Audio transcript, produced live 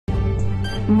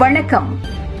வணக்கம்.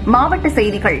 மாவட்ட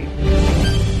செய்திகள்.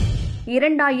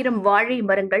 2000 வாழை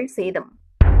மரங்கள் சேதம்.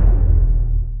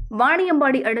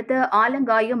 வாணியம்பாடி அடுத்த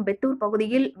ஆலங்காயம் பெத்தூர்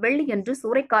பகுதியில் வெள்ளியன்று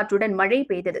சூறைக்காற்றுடன் மழை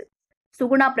பெய்தது.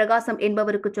 சுகுணா பிரகாசம்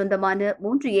என்பவருக்கு சொந்தமான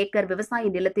 3 ஏக்கர் விவசாய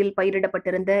நிலத்தில்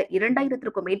பயிரிடப்பட்டிருந்த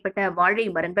 2000க்கும் மேற்பட்ட வாழை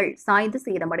மரங்கள் சாய்ந்து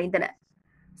சேதமடைந்தன.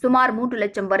 சுமார் 3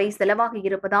 லட்சம் வரை செலவாக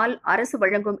இருப்பதால் அரசு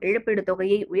வழங்கும் இழப்பீடு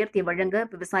தொகையை உயர்த்தி வழங்க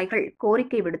விவசாயிகள்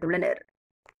கோரிக்கை விடுத்துள்ளனர்.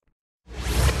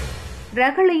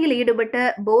 ரகளையில் ஈடுபட்ட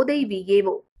போதை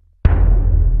விஏஓ.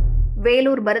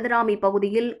 வேலூர் பரதராமி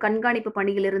பகுதியில் கண்காணிப்பு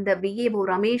பணியில் இருந்த விஏஓ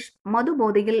ரமேஷ் மது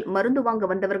போதையில் மருந்து வாங்க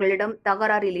வந்தவர்களிடம்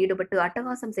தகராறில் ஈடுபட்டு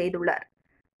அட்டகாசம் செய்துள்ளார்.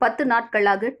 10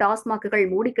 நாட்களாக டாஸ்மாக்குகள்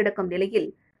மூடி கிடக்கும் நிலையில்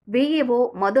விஏஓ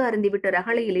மது அருந்திவிட்டு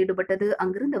ரகளையில் ஈடுபட்டது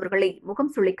அங்கிருந்தவர்களை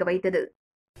முகம் சுளிக்க வைத்தது.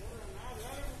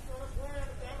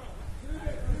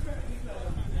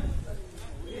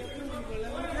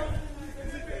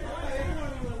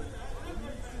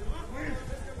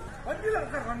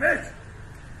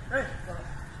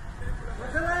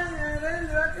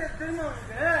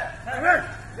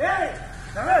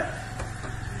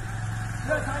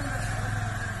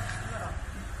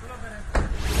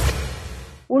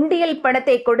 உண்டியல்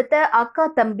பணத்தை கொடுத்த அக்கா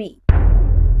தம்பி.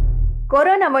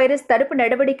 கொரோனா வைரஸ் தடுப்பு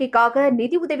நடவடிக்கைக்காக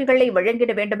நிதியுதவிகளை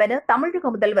வழங்கிட வேண்டுமென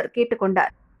தமிழக முதல்வர் கேட்டுக்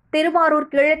கொண்டார்.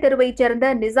 திருவாரூர் கீழத்தெருவைச் சேர்ந்த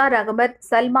நிசார் அகமது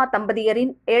சல்மா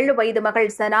தம்பதியரின் 7 வயது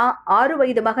மகள் சனா, 6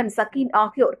 வயது மகன் சக்கீன்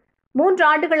ஆகியோர் 3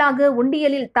 ஆண்டுகளாக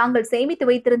உண்டியலில் தாங்கள் சேமித்து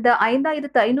வைத்திருந்த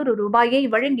 5500 ரூபாயை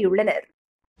வழங்கியுள்ளனர்.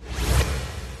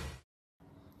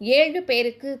 7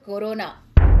 பேருக்கு கொரோனா.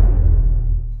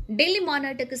 டெல்லி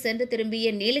மாநாட்டுக்கு சென்று திரும்பிய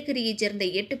நீலகிரியைச் சேர்ந்த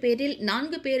 8 பேரில்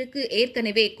 4 பேருக்கு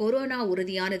ஏற்கனவே கொரோனா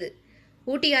உறுதியானது.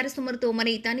 ஊட்டி அரசு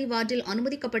மருத்துவமனை தனி வார்டில்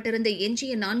அனுமதிக்கப்பட்டிருந்த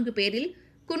எஞ்சிய 4 பேரில்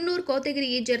குன்னூர்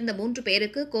கோத்தகிரியைச் சேர்ந்த 3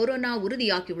 பேருக்கு கொரோனா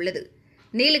உறுதியாகியுள்ளது.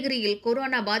 நீலகிரியில்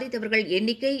கொரோனா பாதித்தவர்கள்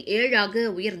எண்ணிக்கை 7 ஆக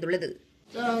உயர்ந்துள்ளது.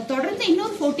 தொடர்ந்து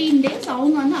இன்னொரு 14 டேஸ்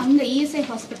அவங்க அங்கே இஎஸ்ஐ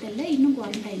ஹாஸ்பிட்டலில் இன்னும்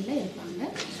குவாரண்டைனில் இருப்பாங்க.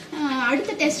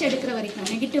 அடுத்த டெஸ்ட் எடுக்கிற வரைக்கும்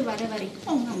நெகட்டிவ் வர வரைக்கும்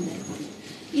அவங்க அங்கே இருப்பாங்க.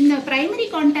 இந்த பிரைமரி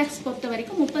கான்டாக்ட்ஸ் பொறுத்த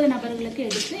வரைக்கும் 30 நபர்களுக்கு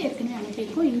எடுத்து ஏற்கனவே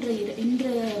அனுப்பியிருக்கோம். இன்று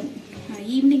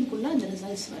ஈவினிங்குள்ளே அந்த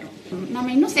ரிசல்ட்ஸ் வரும்.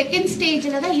 நம்ம இன்னும் செகண்ட்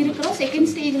ஸ்டேஜில் தான் இருக்கிறோம். செகண்ட்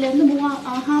ஸ்டேஜ்லேருந்து மூவ்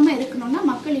ஆகாமல் இருக்கணும்னா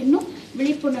மக்கள் இன்னும்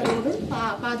விழிப்புணர்வோடும்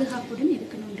பாதுகாப்புடன்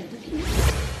இருக்கணுன்றது.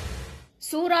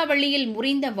 சூறாவளியில்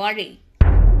முறிந்த வாழை.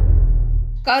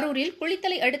 கரூரில்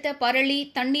குளித்தலை அடுத்த பரளி,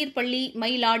 தண்ணீர்பள்ளி,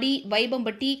 மயிலாடி,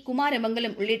 வைபம்பட்டி,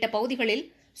 குமாரமங்கலம் உள்ளிட்ட பகுதிகளில்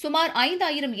சுமார்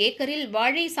 5000 ஏக்கரில்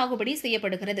வாழை சாகுபடி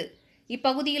செய்யப்படுகிறது.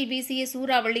 இப்பகுதியில் வீசிய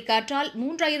சூறாவளி காற்றால்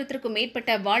 3000க்கும்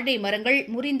மேற்பட்ட வாழை மரங்கள்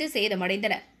முறிந்து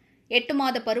சேதமடைந்தன. 8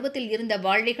 மாத பருவத்தில் இருந்த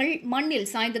வாழைகள் மண்ணில்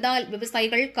சாய்ந்ததால்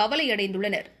விவசாயிகள்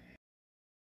கவலையடைந்துள்ளனர்.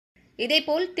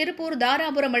 இதேபோல் திருப்பூர்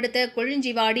தாராபுரம் அடுத்த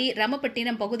கொழிஞ்சிவாடி,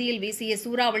 ரமப்பட்டினம் பகுதியில் வீசிய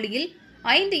சூறாவளியில்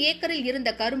 5 ஏக்கரில் இருந்த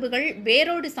கரும்புகள்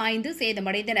வேரோடு சாய்ந்து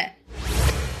சேதமடைந்தன.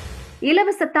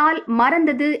 இலவசத்தால்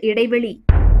மறந்தது இடைவெளி.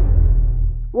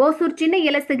 ஓசூர் சின்ன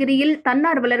எலசகிரியில்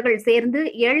தன்னார்வலர்கள் சேர்ந்து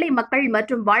ஏழை மக்கள்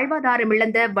மற்றும் வாழ்வாதாரம்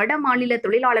இழந்த வட மாநில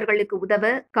தொழிலாளர்களுக்கு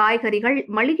உதவ காய்கறிகள்,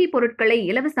 மளிகைப் பொருட்களை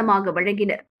இலவசமாக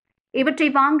வழங்கினர். இவற்றை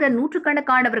வாங்க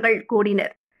நூற்றுக்கணக்கானவர்கள்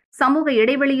கூடினர். சமூக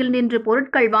இடைவெளியில் நின்று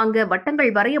பொருட்கள் வாங்க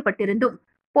வட்டங்கள் வரையப்பட்டிருந்தும்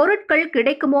பொருட்கள்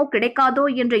கிடைக்குமோ கிடைக்காதோ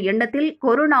என்ற எண்ணத்தில்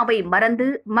கொரோனாவை மறந்து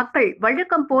மக்கள்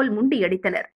வழக்கம் போல்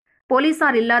முண்டியடித்தனர்.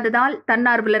 போலீசார் இல்லாததால்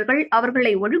தன்னார்வலர்கள்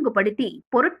அவர்களை ஒழுங்குபடுத்தி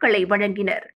பொருட்களை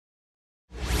வழங்கினர்.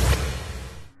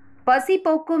 பசி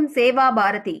போக்கும் சேவா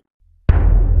பாரதி.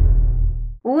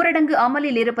 ஊரடங்கு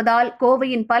அமலில் இருப்பதால்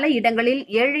கோவையின் பல இடங்களில்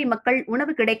ஏழை மக்கள்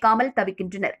உணவு கிடைக்காமல்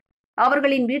தவிக்கின்றனர்.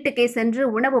 அவர்களின் வீட்டுக்கே சென்று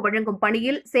உணவு வழங்கும்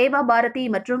பணியில் சேவா பாரதி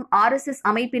மற்றும் RSS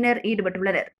அமைப்பினர்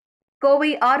ஈடுபட்டுள்ளனர். கோவை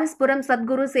ஆர்எஸ்புரம்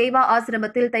சத்குரு சேவா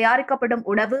ஆசிரமத்தில் தயாரிக்கப்படும்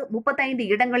உணவு 35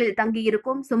 இடங்களில்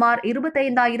தங்கியிருக்கும் சுமார்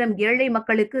 25000 ஏழை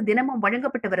மக்களுக்கு தினமும்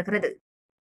வழங்கப்பட்டு வருகிறது.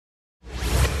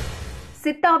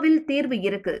 சித்தாவில் தீர்வு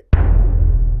இருக்கு.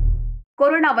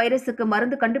 கொரோனா வைரசுக்கு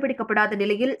மருந்து கண்டுபிடிக்கப்படாத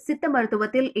நிலையில் சித்த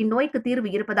மருத்துவத்தில் இந்நோய்க்கு தீர்வு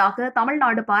இருப்பதாக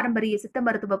தமிழ்நாடு பாரம்பரிய சித்த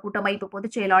மருத்துவ கூட்டமைப்பு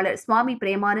பொதுச் செயலாளர் சுவாமி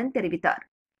பிரேமானந்த் தெரிவித்தார்.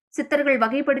 சித்தர்கள்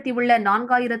வகைப்படுத்தியுள்ள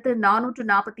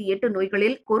 4448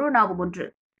 நோய்களில் கொரோனாவும் ஒன்று.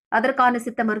 அதற்கான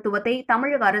சித்த மருத்துவத்தை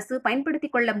தமிழக அரசு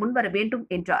பயன்படுத்திக் கொள்ள முன்வர வேண்டும்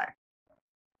என்றார்.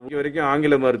 வரைக்கும்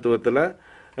ஆங்கில மருத்துவத்தில்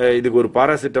இதுக்கு ஒரு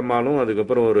பாராசிட்டமாலும்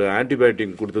அதுக்கப்புறம் ஒரு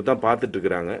ஆன்டிபயோட்டிக் கொடுத்து தான் பார்த்துட்டு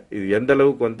இருக்கிறாங்க. இது எந்த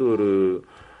அளவுக்கு ஒரு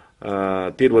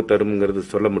தீர்வை தரும்ங்கிறது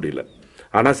சொல்ல முடியல.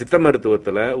 ஆனால் சித்த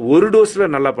மருத்துவத்தில் ஒரு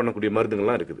டோஸில் நல்லா பண்ணக்கூடிய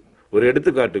மருந்துகள்லாம் இருக்குது. ஒரு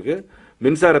எடுத்துக்காட்டுக்கு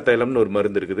மின்சார தைலம்னு ஒரு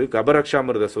மருந்து இருக்குது,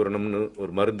 கபரக்ஷாமிருத சூரணம்னு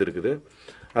ஒரு மருந்து இருக்குது,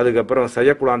 அதுக்கப்புறம்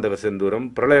சயக்குலாந்தக செந்தூரம்,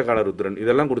 பிரளயகால ருத்ரன்,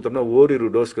 இதெல்லாம் கொடுத்தோம்னா ஓரிரு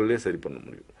டோஸ்கள்லேயே சரி பண்ண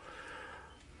முடியும்.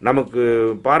 நமக்கு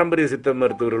பாரம்பரிய சித்த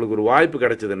மருத்துவர்களுக்கு ஒரு வாய்ப்பு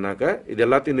கிடைச்சதுன்னாக்க இது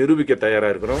எல்லாத்தையும் நிரூபிக்க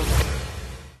தயாராக இருக்கிறோம்.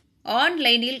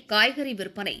 ஆன்லைனில் காய்கறி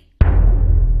விற்பனை.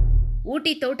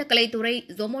 ஊட்டி தோட்டக்கலைத்துறை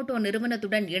ஜொமோட்டோ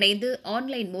நிறுவனத்துடன் இணைந்து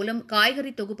ஆன்லைன் மூலம்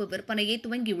காய்கறி தொகுப்பு விற்பனையை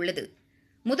துவங்கியுள்ளது.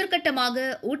 முதற்கட்டமாக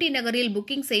ஊட்டி நகரில்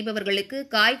புக்கிங் செய்பவர்களுக்கு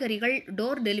காய்கறிகள்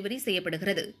டோர் டெலிவரி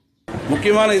செய்யப்படுகிறது.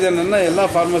 முக்கியமான இது என்னென்னா எல்லா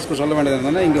ஃபார்மர்ஸ்க்கும் சொல்ல வேண்டியது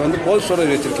என்னென்னா இங்கே வந்து கோல்ட்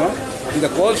ஸ்டோரேஜ் வச்சுருக்கோம். இந்த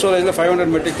கோல்ட் ஸ்டோரேஜில்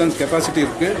 500 மெட்ரிக் டன்ஸ் கெப்பாசிட்டி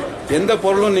இருக்குது. எந்த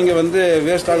பொருளும் நீங்கள் வந்து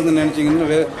வேஸ்ட் ஆகுதுன்னு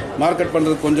நினச்சிங்கன்னா மார்க்கெட்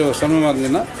பண்ணுறதுக்கு கொஞ்சம் சிரமமாக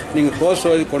இருந்ததுன்னா நீங்கள் கோல்ட்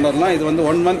ஸ்டோரேஜ் கொண்டு வரலாம். இது வந்து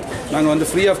 1 மந்த் நாங்கள் வந்து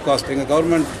ஃப்ரீ ஆஃப் காஸ்ட் எங்கள்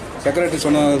கவர்மெண்ட் செக்ரட்டரி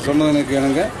சொன்னதுக்கு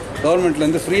எனக்கு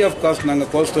கவர்மெண்ட்லேருந்து ஃப்ரீ ஆஃப் காஸ்ட் நாங்கள்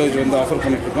கோல்ட் ஸ்டோரேஜ் வந்து ஆஃபர்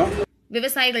பண்ணிட்டுருக்கோம்.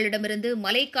 விவசாயிகளிடமிருந்து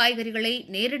மலை காய்கறிகளை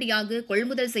நேரடியாக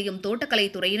கொள்முதல் செய்யும்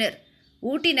தோட்டக்கலைத்துறையினர்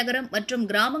ஊட்டி நகரம் மற்றும்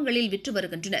கிராமங்களில் விற்று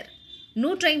வருகின்றனர்.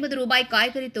 150 ரூபாய்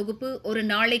காய்கறி தொகுப்பு ஒரு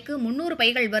நாளைக்கு 300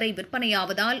 பைகள் வரை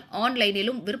விற்பனையாவதால்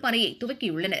ஆன்லைனிலும் விற்பனையை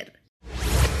துவக்கியுள்ளனர்.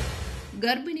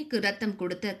 கர்ப்பிணிக்கு ரத்தம்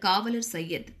கொடுத்த காவலர்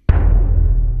சையத்.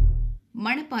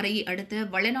 மணப்பாறையை அடுத்த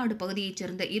வளநாடு பகுதியைச்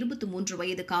சேர்ந்த 23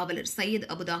 வயது காவலர் சையத்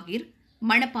அபுதாகிர்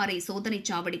மணப்பாறை சோதனைச்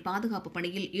சாவடி பாதுகாப்பு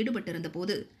பணியில்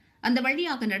ஈடுபட்டிருந்தபோது அந்த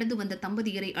வழியாக நடந்து வந்த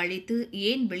தம்பதியரை அழைத்து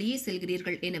ஏன் வெளியே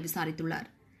செல்கிறீர்கள் என விசாரித்துள்ளார்.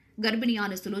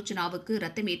 கர்ப்பிணியான சுலோச்சனாவுக்கு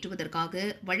ரத்தம் ஏற்றுவதற்காக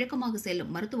வழக்கமாக செல்லும்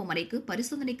மருத்துவமனைக்கு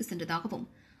பரிசோதனைக்கு சென்றதாகவும்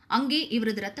அங்கே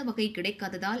இவரது ரத்த வகை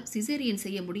கிடைக்காததால் சிசேரியன்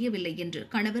செய்ய முடியவில்லை என்று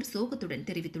கணவர் சோகத்துடன்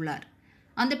தெரிவித்துள்ளார்.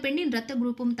 அந்த பெண்ணின் ரத்த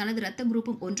குரூப்பும் தனது ரத்த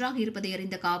குரூப்பும் ஒன்றாக இருப்பதை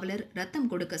அறிந்த காவலர் ரத்தம்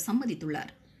கொடுக்க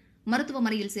சம்மதித்துள்ளார்.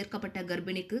 மருத்துவமனையில் சேர்க்கப்பட்ட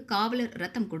கர்ப்பிணிக்கு காவலர்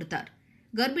ரத்தம் கொடுத்தார்.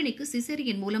 கர்ப்பிணிக்கு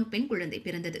சிசேரியன் மூலம் பெண் குழந்தை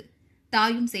பிறந்தது.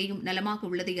 தாயும் சேயும் நலமாக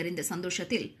உள்ளதை அறிந்த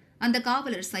சந்தோஷத்தில் அந்த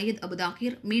காவலர் சையத்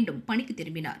அபுதாகிர் மீண்டும் பணிக்கு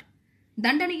திரும்பினார்.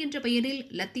 தண்டனை என்ற பெயரில்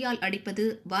லத்தியால் அடிப்பது,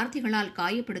 வார்த்தைகளால்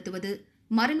காயப்படுத்துவது,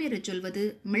 மரமேறச் சொல்வது,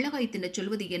 மிளகாய் தின்னச்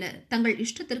சொல்வது என தங்கள்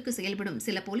இஷ்டத்திற்கு செயல்படும்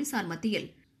சில போலீசார் மத்தியில்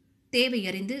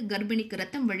தேவையறிந்து கர்ப்பிணிக்கு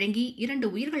ரத்தம் வழங்கி 2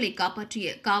 உயிர்களை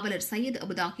காப்பாற்றிய காவலர் சையத்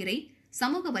அபுதாகிரை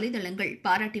சமூக வலைதளங்கள்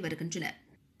பாராட்டி வருகின்றன.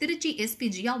 திருச்சி எஸ்பி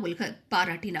ஜியா உல்ஹக்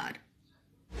பாராட்டினார்.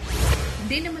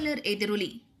 தினமலர்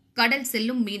எதிரொலி கடல்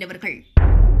செல்லும் மீனவர்கள்.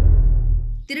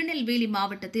 திருநெல்வேலி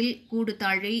மாவட்டத்தில்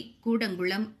கூடுதாழை,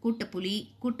 கூடங்குளம், கூட்டப்புலி,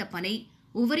 கூட்டப்பனை,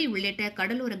 உவரி உள்ளிட்ட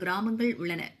கடலோர கிராமங்கள்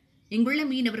உள்ளன. இங்குள்ள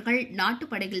மீனவர்கள்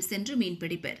நாட்டுப்படகில் சென்று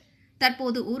மீன்பிடிப்பர்.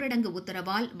 தற்போது ஊரடங்கு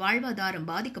உத்தரவால் வாழ்வாதாரம்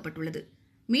பாதிக்கப்பட்டுள்ளது.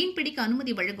 மீன்பிடிக்க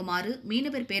அனுமதி வழங்குமாறு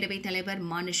மீனவர் பேரவைத் தலைவர்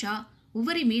மானிஷா,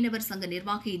 உவரி மீனவர் சங்க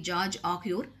நிர்வாகி ஜார்ஜ்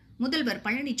ஆகியோர் முதல்வர்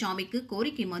பழனிசாமிக்கு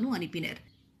கோரிக்கை மனு அனுப்பினர்.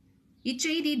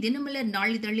 இச்செய்தி தினமலர்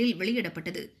நாளிதழில்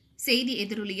வெளியிடப்பட்டது. செய்தி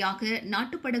எதிரொலியாக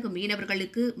நாட்டுப்படகு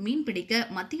மீனவர்களுக்கு மீன்பிடிக்க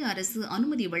மத்திய அரசு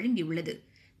அனுமதி வழங்கியுள்ளது.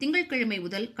 திங்கட்கிழமை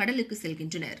முதல் கடலுக்கு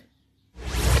செல்கின்றனர்.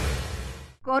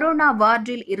 கொரோனா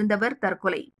வார்டில் இருந்தவர்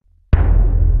தற்கொலை.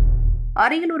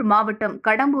 அரியலூர் மாவட்டம்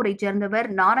கடம்பூரைச் சேர்ந்தவர்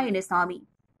நாராயணசாமி.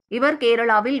 இவர்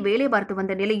கேரளாவில் வேலை பார்த்து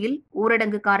வந்த நிலையில்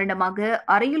ஊரடங்கு காரணமாக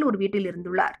அரியலூர் வீட்டில்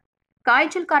இருந்துள்ளார்.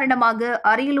 காய்ச்சல் காரணமாக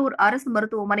அரியலூர் அரசு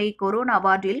மருத்துவமனை கொரோனா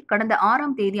வார்டில் கடந்த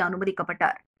 6ஆம் தேதி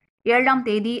அனுமதிக்கப்பட்டார். 7ஆம்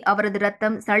தேதி அவரது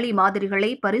ரத்தம், சளி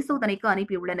மாதிரிகளை பரிசோதனைக்கு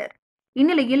அனுப்பியுள்ளனர்.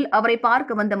 இந்நிலையில் அவரை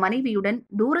பார்க்க வந்த மனைவியுடன்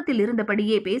தூரத்தில்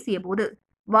இருந்தபடியே பேசியபோது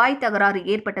வாய் தகராறு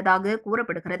ஏற்பட்டதாக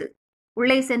கூறப்படுகிறது.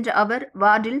 உள்ளே சென்ற அவர்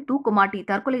வார்டில் தூக்குமாட்டி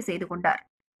தற்கொலை செய்து கொண்டார்.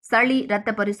 சளி, ரத்த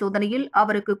பரிசோதனையில்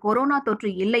அவருக்கு கொரோனா தொற்று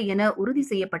இல்லை என உறுதி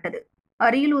செய்யப்பட்டது.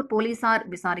 அரியலூர் போலீசார்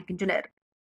விசாரிக்கின்றனர்.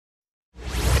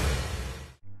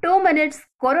 2 minutes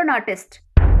கொரோனா டெஸ்ட்.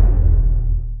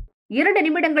 2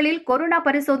 நிமிடங்களில் கொரோனா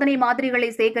பரிசோதனை மாதிரிகளை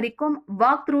சேகரிக்கும்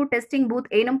வாக் த்ரூ டெஸ்டிங் பூத்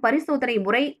எனும் பரிசோதனை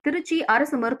முறை திருச்சி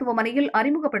அரசு மருத்துவமனையில்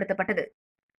அறிமுகப்படுத்தப்பட்டது.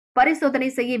 பரிசோதனை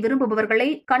செய்ய விரும்புபவர்களை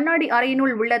கண்ணாடி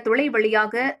அறையினுள் உள்ள துளை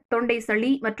வழியாக தொண்டை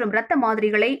சளி மற்றும் இரத்த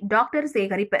மாதிரிகளை டாக்டர்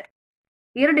சேகரிப்பர்.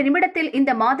 2 நிமிடத்தில்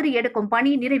இந்த மாதிரி எடுக்கும்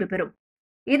பணி நிறைவு பெறும்.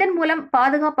 இதன் மூலம்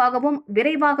பாதுகாப்பாகவும்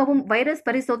விரைவாகவும் வைரஸ்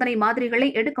பரிசோதனை மாதிரிகளை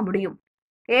எடுக்க முடியும்.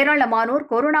 ஏராளமானோர்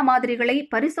கொரோனா மாதிரிகளை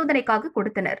பரிசோதனைக்காக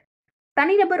கொடுத்தனர்.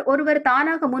 தனிநபர் ஒருவர்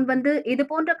தானாக முன்வந்து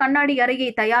இதுபோன்ற கண்ணாடி அறையை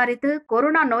தயாரித்து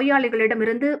கொரோனா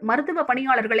நோயாளிகளிடமிருந்து மருத்துவ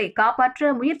பணியாளர்களை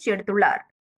காப்பாற்ற முயற்சி எடுத்துள்ளார்.